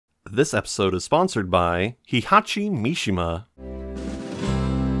This episode is sponsored by Heihachi Mishima.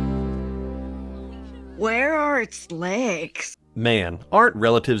 Where are its legs? Man, aren't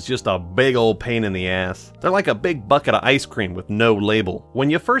relatives just a big old pain in the ass? They're like a big bucket of ice cream with no label. When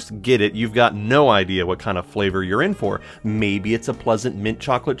you first get it, you've got no idea what kind of flavor you're in for. Maybe it's a pleasant mint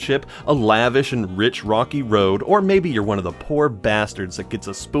chocolate chip, a lavish and rich rocky road, or maybe you're one of the poor bastards that gets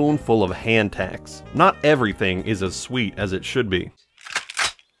a spoonful of hand tacks. Not everything is as sweet as it should be.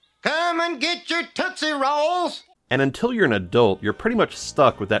 Come and get your Tootsie Rolls! And until you're an adult, you're pretty much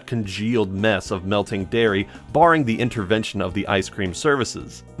stuck with that congealed mess of melting dairy, barring the intervention of the ice cream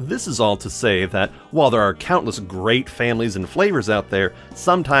services. This is all to say that, while there are countless great families and flavors out there,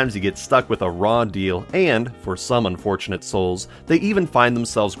 sometimes you get stuck with a raw deal, and, for some unfortunate souls, they even find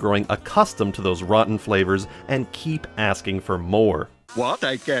themselves growing accustomed to those rotten flavors and keep asking for more. Well, I'll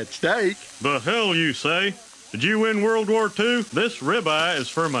take that steak. The hell you say? Did you win World War II? This ribeye is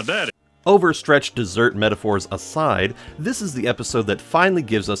for my daddy. Overstretched dessert metaphors aside, this is the episode that finally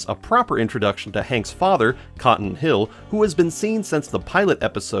gives us a proper introduction to Hank's father, Cotton Hill, who has been seen since the pilot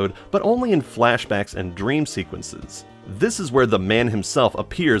episode, but only in flashbacks and dream sequences. This is where the man himself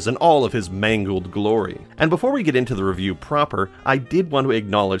appears in all of his mangled glory. And before we get into the review proper, I did want to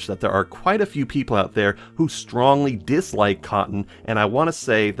acknowledge that there are quite a few people out there who strongly dislike Cotton, and I want to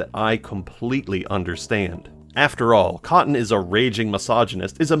say that I completely understand. After all, Cotton is a raging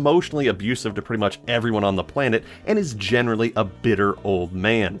misogynist, is emotionally abusive to pretty much everyone on the planet, and is generally a bitter old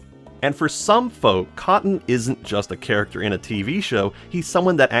man. And for some folk, Cotton isn't just a character in a TV show, he's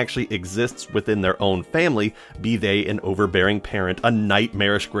someone that actually exists within their own family, be they an overbearing parent, a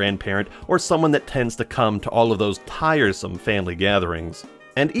nightmarish grandparent, or someone that tends to come to all of those tiresome family gatherings.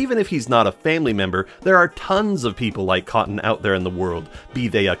 And even if he's not a family member, there are tons of people like Cotton out there in the world, be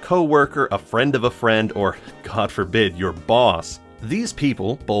they a co-worker, a friend of a friend, or, God forbid, your boss. These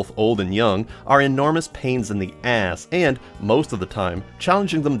people, both old and young, are enormous pains in the ass, and, most of the time,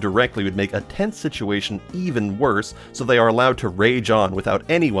 challenging them directly would make a tense situation even worse, so they are allowed to rage on without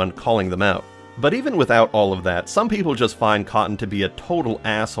anyone calling them out. But even without all of that, some people just find Cotton to be a total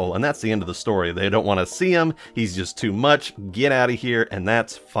asshole, and that's the end of the story. They don't want to see him, he's just too much, get out of here, and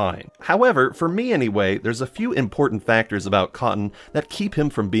that's fine. However, for me anyway, there's a few important factors about Cotton that keep him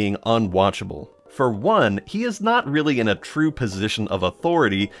from being unwatchable. For one, he is not really in a true position of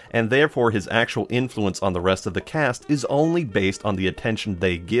authority, and therefore his actual influence on the rest of the cast is only based on the attention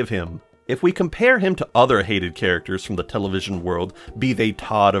they give him. If we compare him to other hated characters from the television world, be they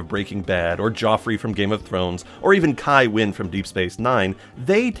Todd of Breaking Bad, or Joffrey from Game of Thrones, or even Kai Wynn from Deep Space Nine,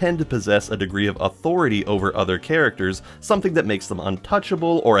 they tend to possess a degree of authority over other characters, something that makes them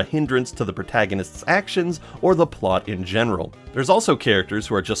untouchable or a hindrance to the protagonist's actions or the plot in general. There's also characters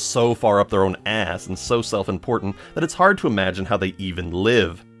who are just so far up their own ass and so self-important that it's hard to imagine how they even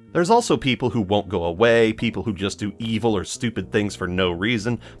live. There's also people who won't go away, people who just do evil or stupid things for no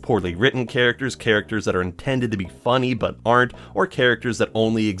reason, poorly written characters, characters that are intended to be funny but aren't, or characters that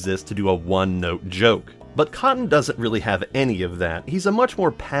only exist to do a one-note joke. But Cotton doesn't really have any of that. He's a much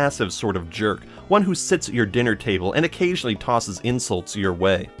more passive sort of jerk, one who sits at your dinner table and occasionally tosses insults your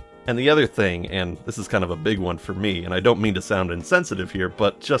way. And the other thing, and this is kind of a big one for me, and I don't mean to sound insensitive here,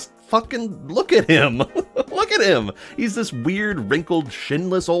 but just fucking look at him! Look at him! He's this weird, wrinkled,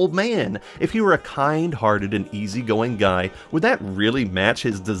 shinless old man. If he were a kind-hearted and easygoing guy, would that really match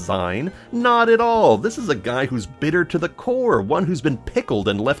his design? Not at all! This is a guy who's bitter to the core, one who's been pickled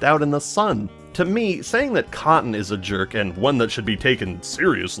and left out in the sun. To me, saying that Cotton is a jerk and one that should be taken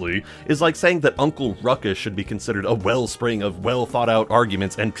seriously is like saying that Uncle Ruckus should be considered a wellspring of well-thought-out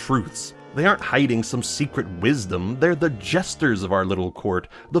arguments and truths. They aren't hiding some secret wisdom, they're the jesters of our little court,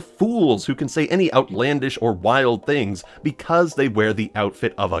 the fools who can say any outlandish or wild things because they wear the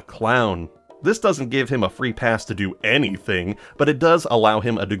outfit of a clown. This doesn't give him a free pass to do anything, but it does allow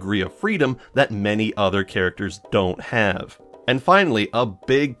him a degree of freedom that many other characters don't have. And finally, a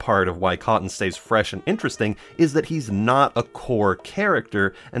big part of why Cotton stays fresh and interesting is that he's not a core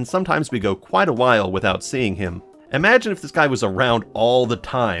character, and sometimes we go quite a while without seeing him. Imagine if this guy was around all the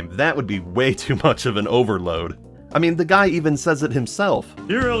time, that would be way too much of an overload. I mean, the guy even says it himself.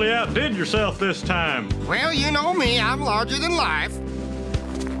 You really outdid yourself this time. Well, you know me, I'm larger than life.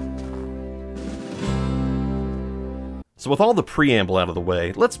 So with all the preamble out of the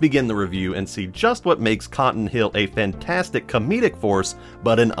way, let's begin the review and see just what makes Cotton Hill a fantastic comedic force,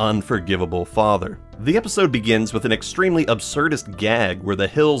 but an unforgivable father. The episode begins with an extremely absurdist gag where the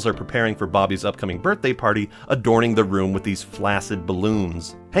Hills are preparing for Bobby's upcoming birthday party, adorning the room with these flaccid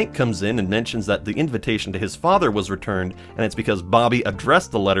balloons. Hank comes in and mentions that the invitation to his father was returned, and it's because Bobby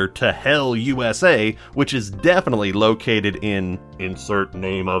addressed the letter to Hell USA, which is definitely located in insert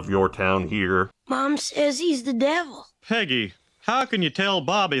name of your town here. Mom says he's the devil. Peggy, how can you tell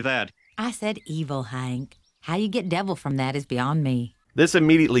Bobby that? I said evil, Hank. How you get devil from that is beyond me. This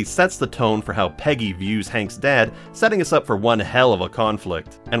immediately sets the tone for how Peggy views Hank's dad, setting us up for one hell of a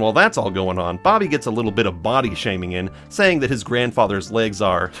conflict. And while that's all going on, Bobby gets a little bit of body shaming in, saying that his grandfather's legs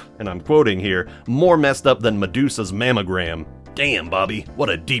are, and I'm quoting here, more messed up than Medusa's mammogram. Damn, Bobby, what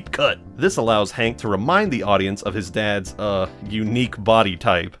a deep cut. This allows Hank to remind the audience of his dad's, unique body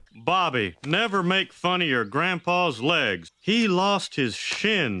type. Bobby, never make fun of your grandpa's legs. He lost his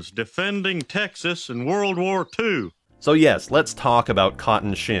shins defending Texas in World War II. So yes, let's talk about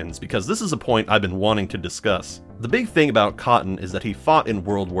Cotton's shins, because this is a point I've been wanting to discuss. The big thing about Cotton is that he fought in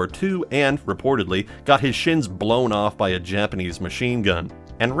World War II and, reportedly, got his shins blown off by a Japanese machine gun.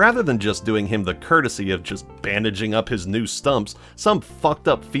 And rather than just doing him the courtesy of just bandaging up his new stumps, some fucked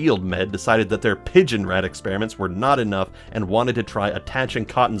up field med decided that their pigeon rat experiments were not enough and wanted to try attaching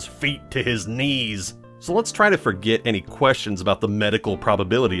Cotton's feet to his knees. So let's try to forget any questions about the medical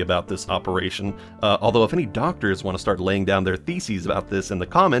probability about this operation, although if any doctors want to start laying down their theses about this in the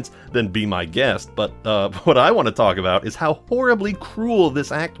comments, then be my guest. But what I want to talk about is how horribly cruel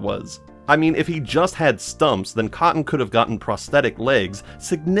this act was. I mean, if he just had stumps, then Cotton could have gotten prosthetic legs,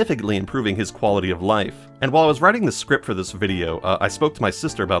 significantly improving his quality of life. And while I was writing the script for this video, I spoke to my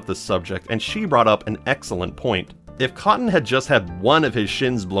sister about this subject, and she brought up an excellent point. If Cotton had just had one of his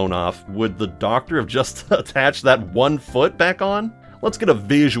shins blown off, would the doctor have just attached that one foot back on? Let's get a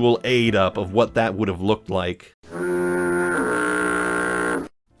visual aid up of what that would have looked like.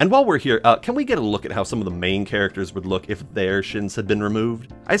 And while we're here, can we get a look at how some of the main characters would look if their shins had been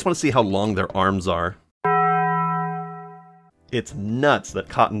removed? I just want to see how long their arms are. It's nuts that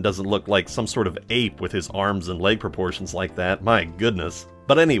Cotton doesn't look like some sort of ape with his arms and leg proportions like that, my goodness.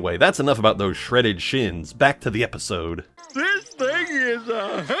 But anyway, that's enough about those shredded shins. Back to the episode. This thing is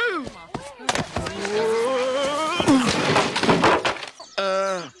a hoot.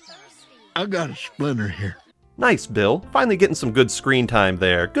 I got a splinter here. Nice, Bill. Finally getting some good screen time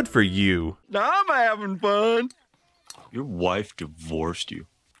there. Good for you. Now I'm having fun. Your wife divorced you.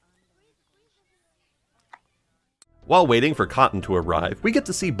 While waiting for Cotton to arrive, we get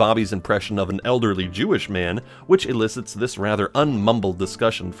to see Bobby's impression of an elderly Jewish man, which elicits this rather unmumbled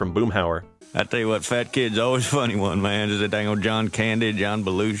discussion from Boomhauer. I tell you what, fat kid's always funny one, man. Just that dang old John Candy, John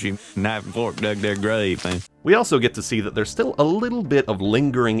Belushi, knife and fork dug their grave, man. We also get to see that there's still a little bit of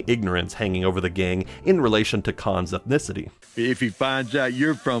lingering ignorance hanging over the gang in relation to Khan's ethnicity. If he finds out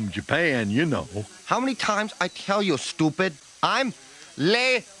you're from Japan, you know. How many times I tell you, stupid? I'm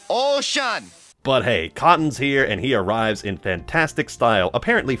Laotian. But hey, Cotton's here and he arrives in fantastic style,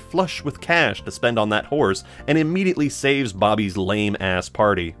 apparently flush with cash to spend on that horse, and immediately saves Bobby's lame-ass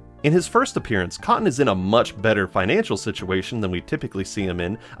party. In his first appearance, Cotton is in a much better financial situation than we typically see him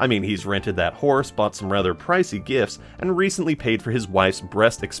in. I mean, he's rented that horse, bought some rather pricey gifts, and recently paid for his wife's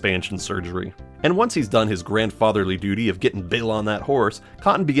breast expansion surgery. And once he's done his grandfatherly duty of getting Bill on that horse,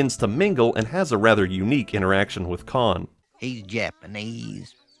 Cotton begins to mingle and has a rather unique interaction with Khan. He's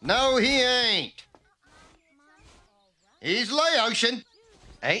Japanese. No, he ain't. He's Laotian.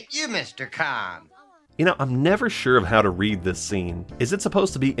 Ain't you, Mr. Khan? You know, I'm never sure of how to read this scene. Is it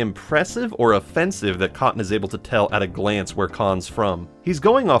supposed to be impressive or offensive that Cotton is able to tell at a glance where Khan's from? He's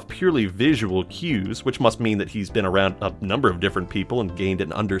going off purely visual cues, which must mean that he's been around a number of different people and gained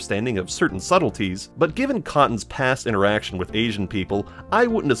an understanding of certain subtleties, but given Cotton's past interaction with Asian people, I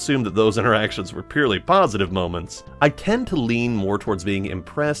wouldn't assume that those interactions were purely positive moments. I tend to lean more towards being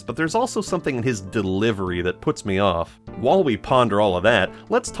impressed, but there's also something in his delivery that puts me off. While we ponder all of that,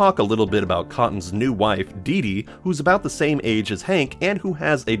 let's talk a little bit about Cotton's new wife, Dee Dee, who's about the same age as Hank and who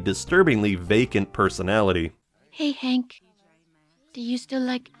has a disturbingly vacant personality. Hey, Hank. Do you still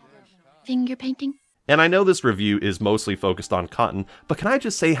like finger painting? And I know this review is mostly focused on Cotton, but can I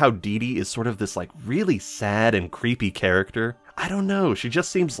just say how Dee Dee is sort of this like really sad and creepy character? I don't know, she just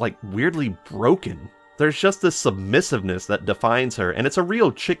seems like weirdly broken. There's just this submissiveness that defines her, and it's a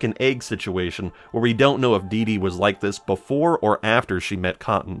real chicken-egg situation where we don't know if Dee Dee was like this before or after she met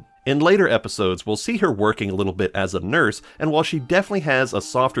Cotton. In later episodes, we'll see her working a little bit as a nurse, and while she definitely has a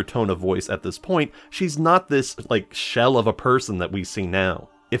softer tone of voice at this point, she's not this, like, shell of a person that we see now.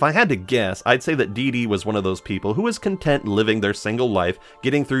 If I had to guess, I'd say that Dee Dee was one of those people who was content living their single life,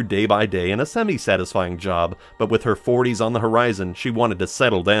 getting through day by day in a semi-satisfying job, but with her 40s on the horizon, she wanted to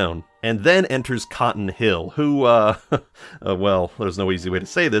settle down. And then enters Cotton Hill, who, well, there's no easy way to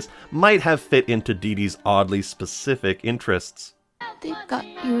say this, might have fit into Dee Dee's oddly specific interests. They've got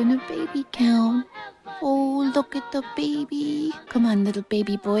you in a baby gown. Oh, look at the baby. Come on, little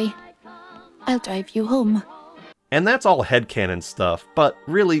baby boy. I'll drive you home. And that's all headcanon stuff, but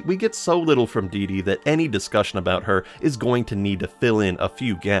really, we get so little from Dee Dee that any discussion about her is going to need to fill in a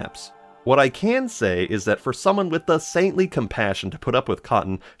few gaps. What I can say is that for someone with the saintly compassion to put up with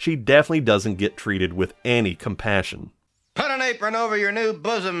Cotton, she definitely doesn't get treated with any compassion. Put an apron over your new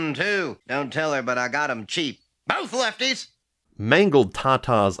bosom, too. Don't tell her, but I got 'em cheap. Both lefties. Mangled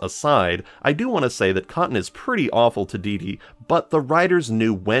tatas aside, I do want to say that Cotton is pretty awful to Dee Dee, but the writers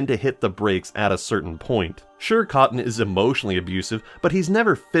knew when to hit the brakes at a certain point. Sure, Cotton is emotionally abusive, but he's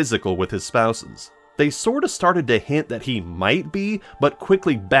never physical with his spouses. They sorta started to hint that he might be, but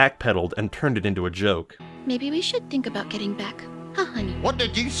quickly backpedaled and turned it into a joke. Maybe we should think about getting back. Huh, honey? What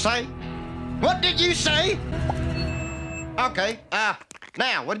did you say? What did you say? Okay,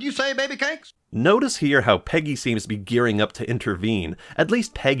 now, what did you say, baby cakes? Notice here how Peggy seems to be gearing up to intervene. At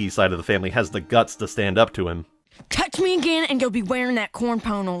least Peggy's side of the family has the guts to stand up to him. Touch me again and you'll be wearing that corn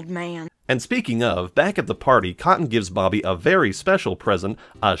pone, old man. And speaking of, back at the party, Cotton gives Bobby a very special present,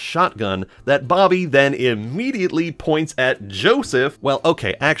 a shotgun, that Bobby then immediately points at Joseph. Well,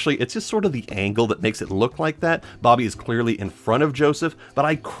 okay, actually, it's just sort of the angle that makes it look like that. Bobby is clearly in front of Joseph, but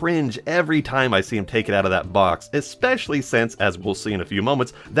I cringe every time I see him take it out of that box, especially since, as we'll see in a few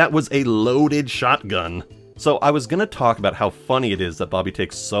moments, that was a loaded shotgun. So I was gonna talk about how funny it is that Bobby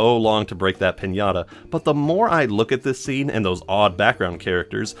takes so long to break that piñata, but the more I look at this scene and those odd background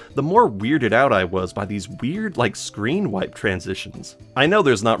characters, the more weirded out I was by these weird, like, screen wipe transitions. I know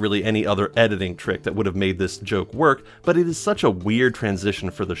there's not really any other editing trick that would have made this joke work, but it is such a weird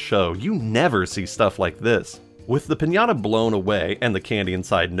transition for the show. You never see stuff like this. With the piñata blown away, and the candy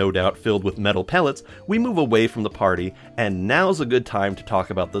inside no doubt filled with metal pellets, we move away from the party, and now's a good time to talk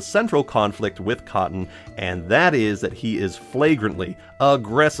about the central conflict with Cotton, and that is that he is flagrantly,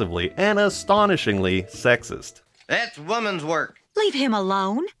 aggressively, and astonishingly sexist. That's woman's work. Leave him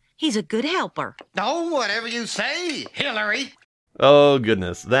alone. He's a good helper. Oh, whatever you say, Hillary. Oh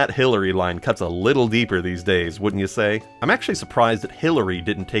goodness, that Hillary line cuts a little deeper these days, wouldn't you say? I'm actually surprised that Hillary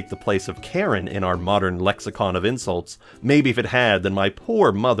didn't take the place of Karen in our modern lexicon of insults. Maybe if it had, then my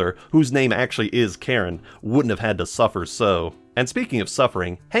poor mother, whose name actually is Karen, wouldn't have had to suffer so. And speaking of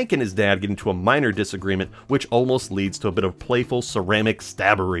suffering, Hank and his dad get into a minor disagreement, which almost leads to a bit of playful ceramic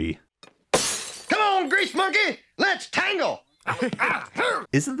stabbery. Come on, grease monkey, let's tangle.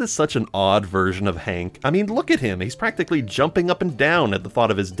 Isn't this such an odd version of Hank? I mean, look at him, he's practically jumping up and down at the thought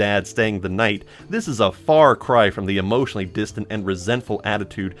of his dad staying the night. This is a far cry from the emotionally distant and resentful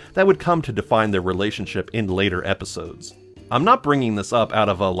attitude that would come to define their relationship in later episodes. I'm not bringing this up out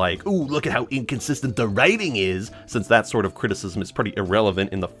of a like, ooh, look at how inconsistent the writing is, since that sort of criticism is pretty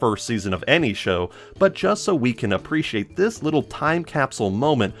irrelevant in the first season of any show, but just so we can appreciate this little time capsule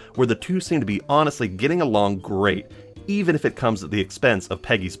moment where the two seem to be honestly getting along great, even if it comes at the expense of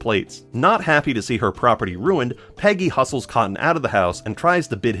Peggy's plates. Not happy to see her property ruined, Peggy hustles Cotton out of the house and tries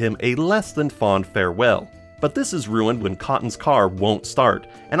to bid him a less than fond farewell. But this is ruined when Cotton's car won't start,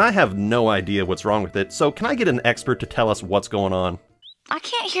 and I have no idea what's wrong with it, so can I get an expert to tell us what's going on? I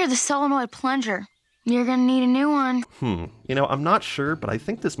can't hear the solenoid plunger. You're gonna need a new one. You know, I'm not sure, but I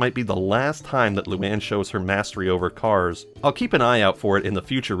think this might be the last time that Luann shows her mastery over cars. I'll keep an eye out for it in the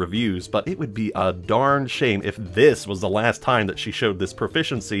future reviews, but it would be a darn shame if this was the last time that she showed this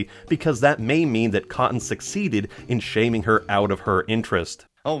proficiency, because that may mean that Cotton succeeded in shaming her out of her interest.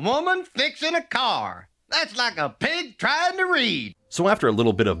 A woman fixing a car. That's like a pig trying to read. So after a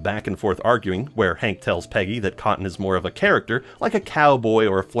little bit of back and forth arguing, where Hank tells Peggy that Cotton is more of a character, like a cowboy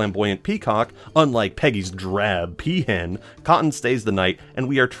or a flamboyant peacock, unlike Peggy's drab peahen, Cotton stays the night, and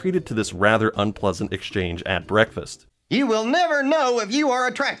we are treated to this rather unpleasant exchange at breakfast. You will never know if you are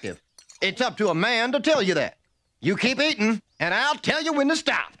attractive. It's up to a man to tell you that. You keep eating, and I'll tell you when to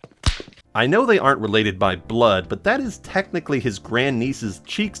stop. I know they aren't related by blood, but that is technically his grandniece's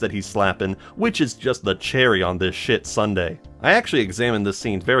cheeks that he's slapping, which is just the cherry on this shit sundae. I actually examined this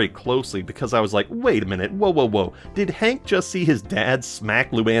scene very closely because I was like, wait a minute, whoa. Did Hank just see his dad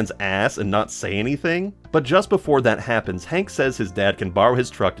smack Luann's ass and not say anything? But just before that happens, Hank says his dad can borrow his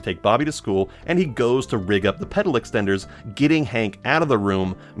truck to take Bobby to school, and he goes to rig up the pedal extenders, getting Hank out of the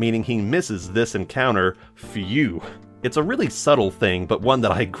room, meaning he misses this encounter. Phew. It's a really subtle thing, but one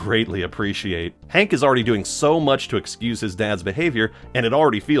that I greatly appreciate. Hank is already doing so much to excuse his dad's behavior, and it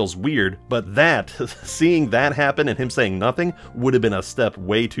already feels weird, but seeing that happen and him saying nothing would have been a step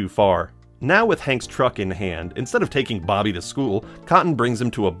way too far. Now with Hank's truck in hand, instead of taking Bobby to school, Cotton brings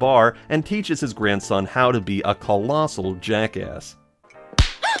him to a bar and teaches his grandson how to be a colossal jackass.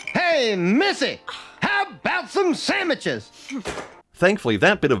 Hey, Missy, how about some sandwiches? Thankfully,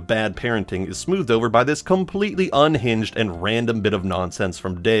 that bit of bad parenting is smoothed over by this completely unhinged and random bit of nonsense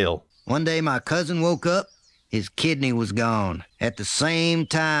from Dale. One day my cousin woke up, his kidney was gone. At the same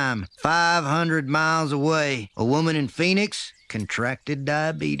time, 500 miles away, a woman in Phoenix contracted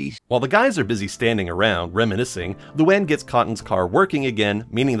diabetes. While the guys are busy standing around, reminiscing, Luann gets Cotton's car working again,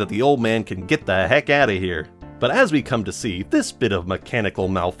 meaning that the old man can get the heck out of here. But as we come to see, this bit of mechanical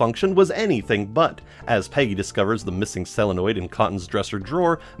malfunction was anything but, as Peggy discovers the missing solenoid in Cotton's dresser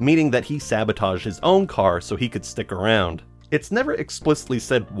drawer, meaning that he sabotaged his own car so he could stick around. It's never explicitly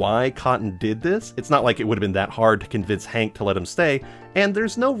said why Cotton did this, it's not like it would have been that hard to convince Hank to let him stay, and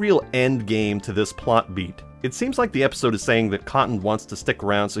there's no real end game to this plot beat. It seems like the episode is saying that Cotton wants to stick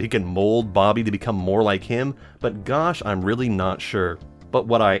around so he can mold Bobby to become more like him, but gosh, I'm really not sure. But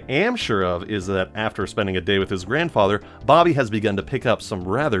what I am sure of is that after spending a day with his grandfather, Bobby has begun to pick up some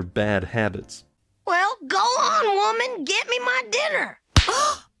rather bad habits. Well, go on, woman, get me my dinner.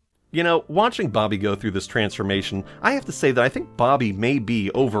 You know, watching Bobby go through this transformation, I have to say that I think Bobby may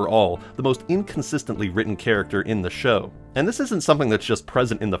be, overall, the most inconsistently written character in the show. And this isn't something that's just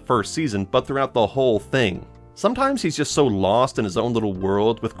present in the first season, but throughout the whole thing. Sometimes he's just so lost in his own little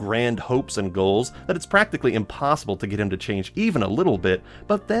world with grand hopes and goals that it's practically impossible to get him to change even a little bit,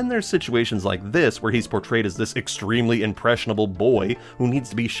 but then there's situations like this where he's portrayed as this extremely impressionable boy who needs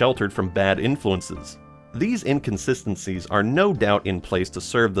to be sheltered from bad influences. These inconsistencies are no doubt in place to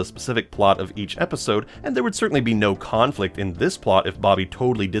serve the specific plot of each episode, and there would certainly be no conflict in this plot if Bobby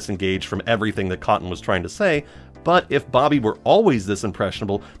totally disengaged from everything that Cotton was trying to say, but if Bobby were always this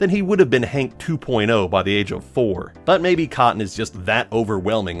impressionable, then he would have been Hank 2.0 by the age of 4. But maybe Cotton is just that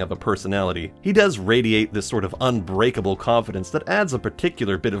overwhelming of a personality. He does radiate this sort of unbreakable confidence that adds a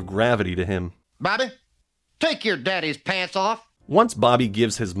particular bit of gravity to him. Bobby, take your daddy's pants off. Once Bobby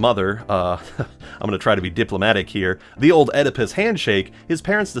gives his mother, I'm gonna try to be diplomatic here, the old Oedipus handshake, his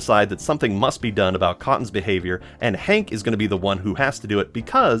parents decide that something must be done about Cotton's behavior, and Hank is gonna be the one who has to do it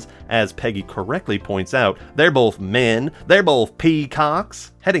because, as Peggy correctly points out, they're both men, they're both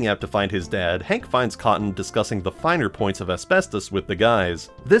peacocks. Heading out to find his dad, Hank finds Cotton discussing the finer points of asbestos with the guys.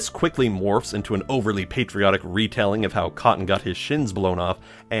 This quickly morphs into an overly patriotic retelling of how Cotton got his shins blown off,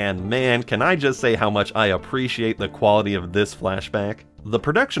 and man, can I just say how much I appreciate the quality of this flashback. The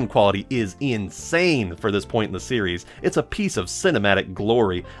production quality is insane for this point in the series. It's a piece of cinematic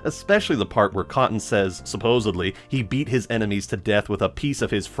glory, especially the part where Cotton says, supposedly, he beat his enemies to death with a piece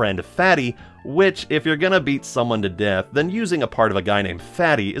of his friend Fatty, which, if you're gonna beat someone to death, then using a part of a guy named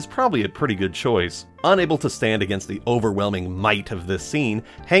Fatty is probably a pretty good choice. Unable to stand against the overwhelming might of this scene,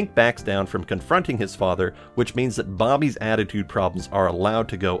 Hank backs down from confronting his father, which means that Bobby's attitude problems are allowed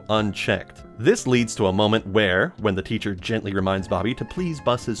to go unchecked. This leads to a moment where, when the teacher gently reminds Bobby to please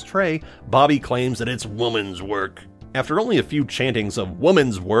bus his tray, Bobby claims that it's woman's work. After only a few chantings of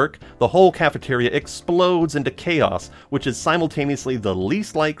woman's work, the whole cafeteria explodes into chaos, which is simultaneously the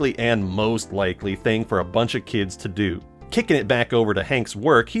least likely and most likely thing for a bunch of kids to do. Kicking it back over to Hank's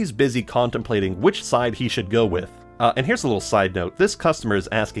work, he's busy contemplating which side he should go with. And here's a little side note, this customer is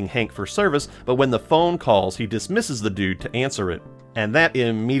asking Hank for service, but when the phone calls, he dismisses the dude to answer it. And that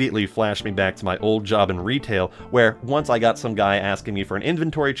immediately flashed me back to my old job in retail, where once I got some guy asking me for an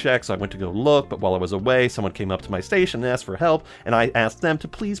inventory check, so I went to go look, but while I was away, someone came up to my station and asked for help, and I asked them to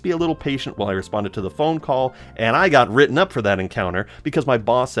please be a little patient while I responded to the phone call, and I got written up for that encounter because my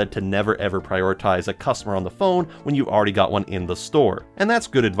boss said to never ever prioritize a customer on the phone when you've already got one in the store. And that's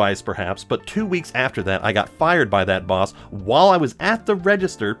good advice perhaps, but 2 weeks after that, I got fired by that boss while I was at the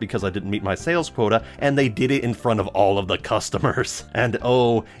register because I didn't meet my sales quota, and they did it in front of all of the customers. And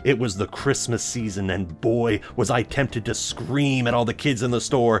oh, it was the Christmas season, and boy, was I tempted to scream at all the kids in the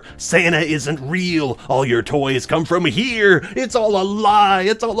store, Santa isn't real, all your toys come from here, it's all a lie,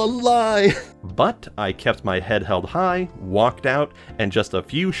 it's all a lie. But I kept my head held high, walked out, and just a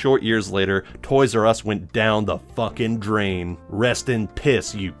few short years later, Toys R Us went down the fucking drain. Rest in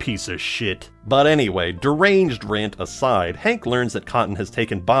piss, you piece of shit. But anyway, deranged rant aside, Hank learns that Cotton has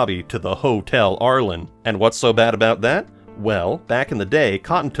taken Bobby to the Hotel Arlen. And what's so bad about that? Well, back in the day,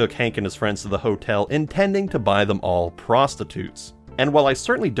 Cotton took Hank and his friends to the hotel intending to buy them all prostitutes. And while I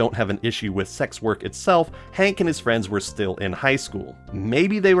certainly don't have an issue with sex work itself, Hank and his friends were still in high school.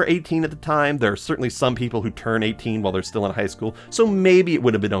 Maybe they were 18 at the time. There are certainly some people who turn 18 while they're still in high school, so maybe it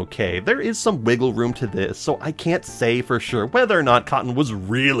would have been okay. There is some wiggle room to this, so I can't say for sure whether or not Cotton was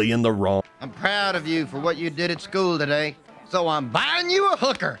really in the wrong. I'm proud of you for what you did at school today, so I'm buying you a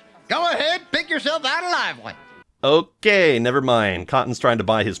hooker. Go ahead, pick yourself out a live one. Okay, never mind. Cotton's trying to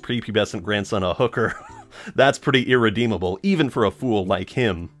buy his prepubescent grandson a hooker. That's pretty irredeemable, even for a fool like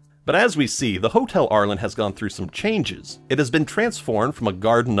him. But as we see, the Hotel Arlen has gone through some changes. It has been transformed from a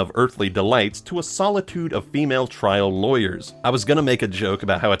garden of earthly delights to a solitude of female trial lawyers. I was gonna make a joke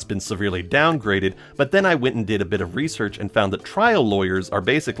about how it's been severely downgraded, but then I went and did a bit of research and found that trial lawyers are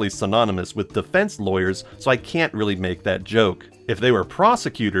basically synonymous with defense lawyers, so I can't really make that joke. If they were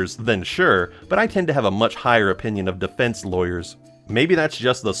prosecutors, then sure, but I tend to have a much higher opinion of defense lawyers. Maybe that's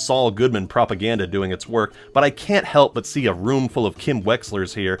just the Saul Goodman propaganda doing its work, but I can't help but see a room full of Kim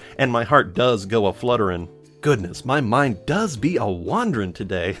Wexlers here, and my heart does go a-flutterin'. Goodness, my mind does be a-wanderin'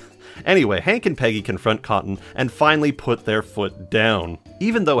 today. Anyway, Hank and Peggy confront Cotton and finally put their foot down.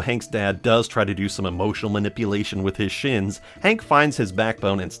 Even though Hank's dad does try to do some emotional manipulation with his shins, Hank finds his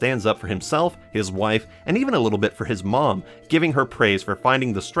backbone and stands up for himself, his wife, and even a little bit for his mom, giving her praise for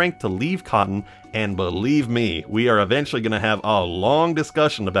finding the strength to leave Cotton. And believe me, we are eventually going to have a long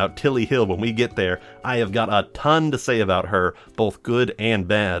discussion about Tilly Hill when we get there. I have got a ton to say about her, both good and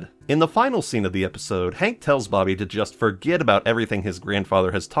bad. In the final scene of the episode, Hank tells Bobby to just forget about everything his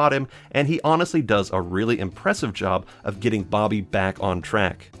grandfather has taught him, and he honestly does a really impressive job of getting Bobby back on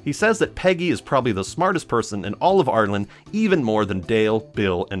track. He says that Peggy is probably the smartest person in all of Arlen, even more than Dale,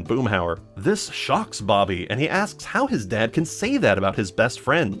 Bill, and Boomhauer. This shocks Bobby, and he asks how his dad can say that about his best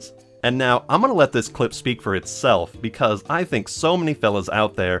friends. And now, I'm gonna let this clip speak for itself, because I think so many fellas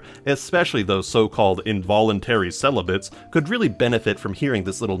out there, especially those so-called involuntary celibates, could really benefit from hearing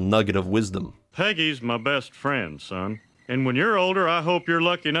this little nugget of wisdom. Peggy's my best friend, son. And when you're older, I hope you're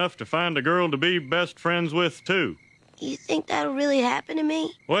lucky enough to find a girl to be best friends with, too. You think that'll really happen to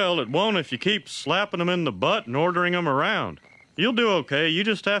me? Well, it won't if you keep slapping them in the butt and ordering them around. You'll do okay, you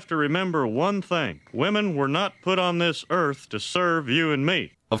just have to remember one thing. Women were not put on this earth to serve you and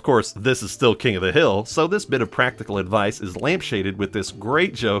me. Of course, this is still King of the Hill, so this bit of practical advice is lampshaded with this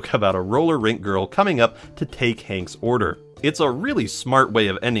great joke about a roller rink girl coming up to take Hank's order. It's a really smart way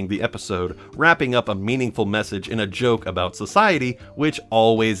of ending the episode, wrapping up a meaningful message in a joke about society, which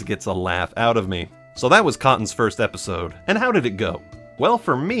always gets a laugh out of me. So that was Cotton's first episode, and how did it go? Well,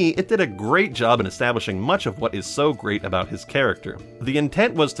 for me, it did a great job in establishing much of what is so great about his character. The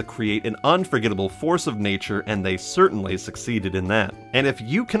intent was to create an unforgettable force of nature, and they certainly succeeded in that. And if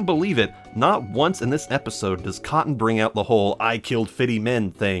you can believe it, not once in this episode does Cotton bring out the whole "I killed 50 men"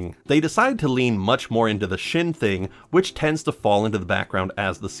 thing. They decided to lean much more into the shin thing, which tends to fall into the background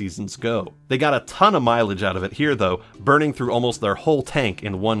as the seasons go. They got a ton of mileage out of it here though, burning through almost their whole tank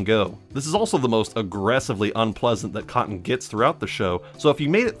in one go. This is also the most aggressively unpleasant that Cotton gets throughout the show, so if you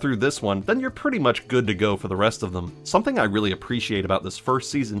made it through this one, then you're pretty much good to go for the rest of them. Something I really appreciate about this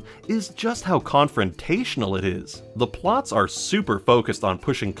first season is just how confrontational it is. The plots are super focused on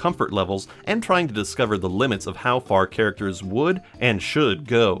pushing comfort levels and trying to discover the limits of how far characters would and should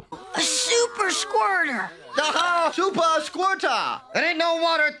go. A super squirter! Super squirter! That ain't no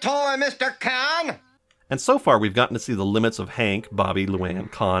water toy, Mr. Khan! And so far we've gotten to see the limits of Hank, Bobby,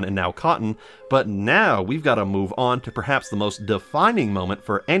 Luann, Con, and now Cotton, but now we've got to move on to perhaps the most defining moment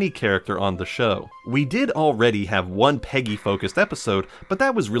for any character on the show. We did already have one Peggy-focused episode, but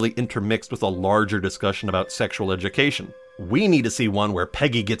that was really intermixed with a larger discussion about sexual education. We need to see one where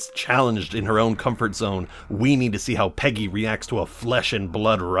Peggy gets challenged in her own comfort zone. We need to see how Peggy reacts to a flesh and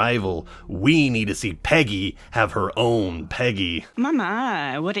blood rival. We need to see Peggy have her own Peggy.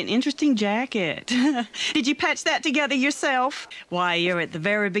 My, what an interesting jacket. Did you patch that together yourself? Why, you're at the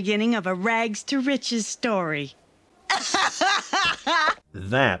very beginning of a rags to riches story.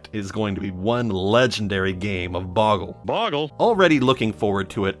 That is going to be one legendary game of Boggle. Boggle? Already looking forward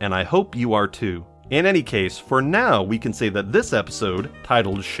to it, and I hope you are too. In any case, for now, we can say that this episode,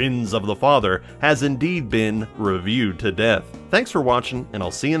 titled Shins of the Father, has indeed been reviewed to death. Thanks for watching, and I'll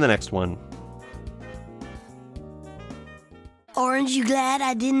see you in the next one. Orange, you glad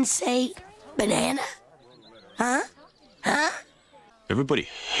I didn't say banana? Huh? Huh? Everybody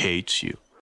hates you.